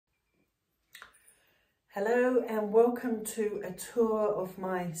Hello and welcome to a tour of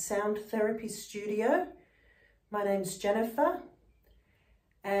my sound therapy studio. My name's Jennifer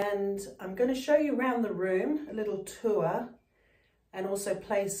and I'm going to show you around the room, a little tour, and also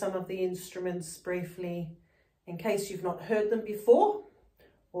play some of the instruments briefly in case you've not heard them before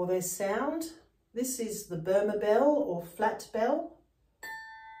or their sound. This is the Burma Bell or flat bell.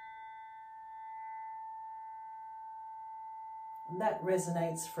 And that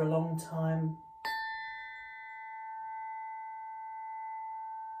resonates for a long time.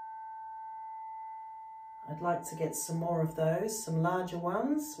 I'd like to get some more of those, some larger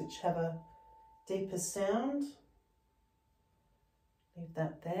ones which have a deeper sound. Leave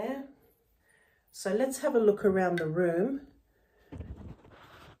that there. So let's have a look around the room.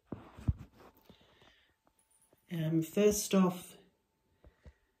 First off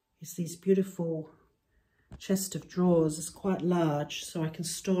is these beautiful chest of drawers. It's quite large, so I can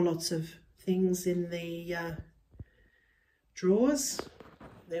store lots of things in the drawers.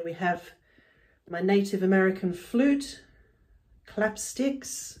 There we have my Native American flute,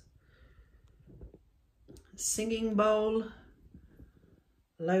 clapsticks, singing bowl,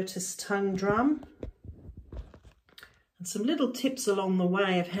 lotus tongue drum, and some little tips along the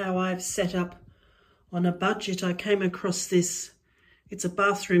way of how I've set up on a budget. I came across this, it's a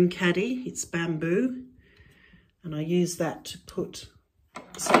bathroom caddy, it's bamboo, and I use that to put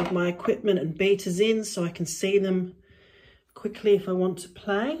some of my equipment and beaters in so I can see them quickly if I want to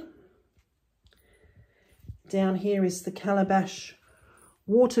play. Down here is the calabash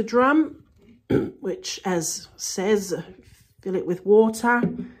water drum, which, as says, fill it with water.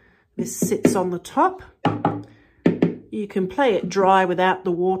 This sits on the top. You can play it dry without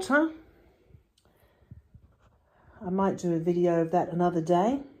the water. I might do a video of that another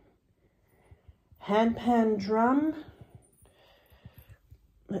day. Handpan drum.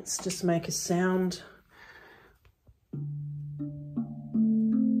 Let's just make a sound.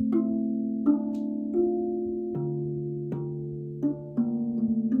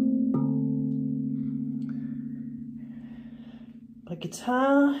 A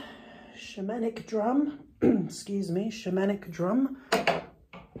guitar, shamanic drum, excuse me, shamanic drum.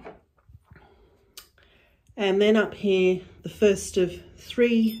 And then up here, the first of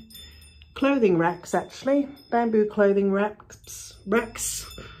 3 clothing racks, actually, bamboo clothing racks,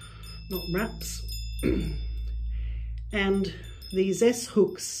 not wraps. And these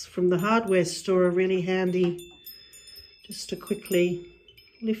S-hooks from the hardware store are really handy just to quickly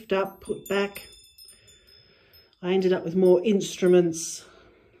lift up, put back. I ended up with more instruments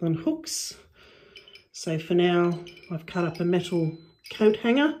than hooks. So for now, I've cut up a metal coat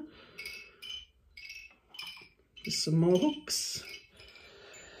hanger. Just some more hooks.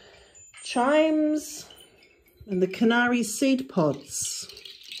 Chimes and the canary seed pods.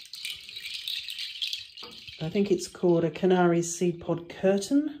 I think it's called a canary seed pod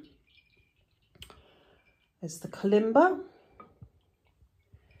curtain. There's the kalimba.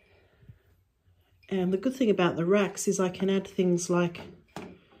 And the good thing about the racks is I can add things like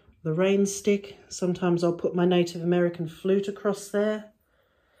the Rainstick. Sometimes I'll put my Native American flute across there.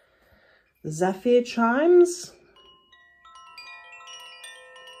 The Zaphir chimes.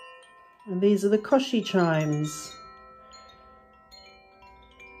 And these are the Koshi Chimes.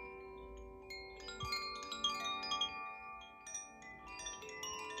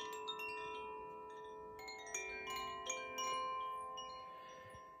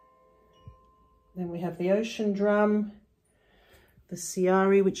 Then we have the ocean drum, the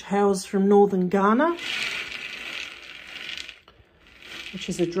siari, which hails from northern Ghana, which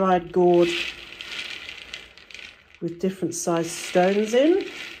is a dried gourd with different sized stones in.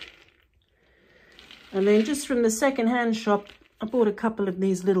 And then just from the second-hand shop, I bought a couple of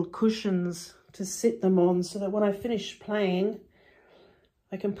these little cushions to sit them on so that when I finish playing,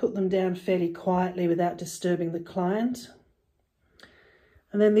 I can put them down fairly quietly without disturbing the client.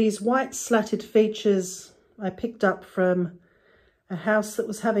 And then these white slatted features I picked up from a house that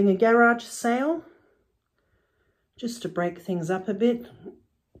was having a garage sale, just to break things up a bit.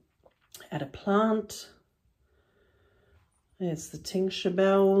 Add a plant. There's the tincture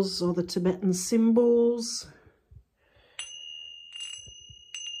bells or the Tibetan symbols.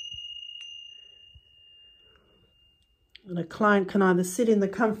 And a client can either sit in the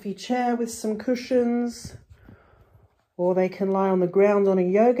comfy chair with some cushions, or they can lie on the ground on a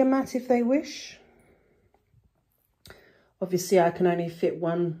yoga mat if they wish. Obviously, I can only fit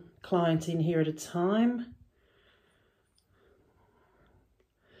one client in here at a time.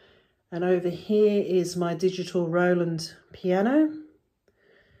 And over here is my digital Roland piano.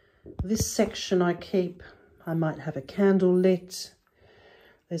 This section I keep, I might have a candle lit.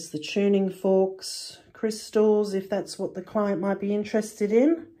 There's the tuning forks, crystals if that's what the client might be interested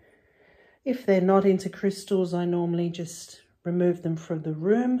in. If they're not into crystals, I normally just remove them from the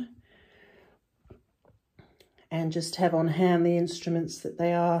room and just have on hand the instruments that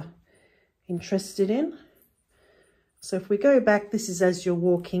they are interested in. So if we go back, this is as you're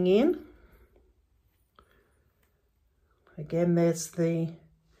walking in. Again, there's the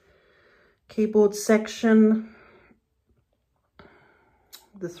keyboard section,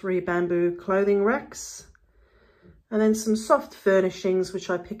 the 3 bamboo clothing racks, and then some soft furnishings which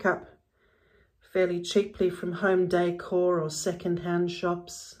I pick up fairly cheaply from home decor or second-hand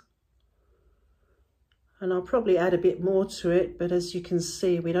shops. And I'll probably add a bit more to it, but as you can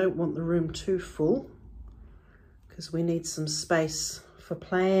see, we don't want the room too full because we need some space for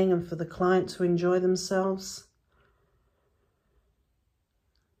playing and for the client to enjoy themselves.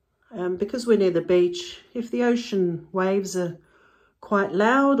 Because we're near the beach, if the ocean waves are quite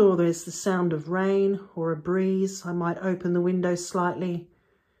loud or there's the sound of rain or a breeze, I might open the window slightly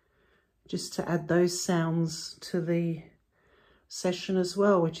just to add those sounds to the session as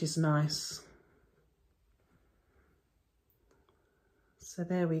well, which is nice. So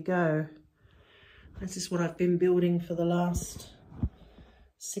there we go. This is what I've been building for the last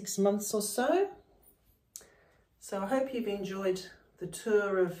 6 months or so. So I hope you've enjoyed the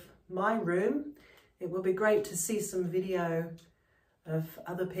tour of my room. It will be great to see some video of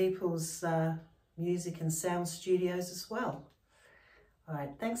other people's music and sound studios as well. All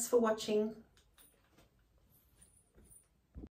right, thanks for watching.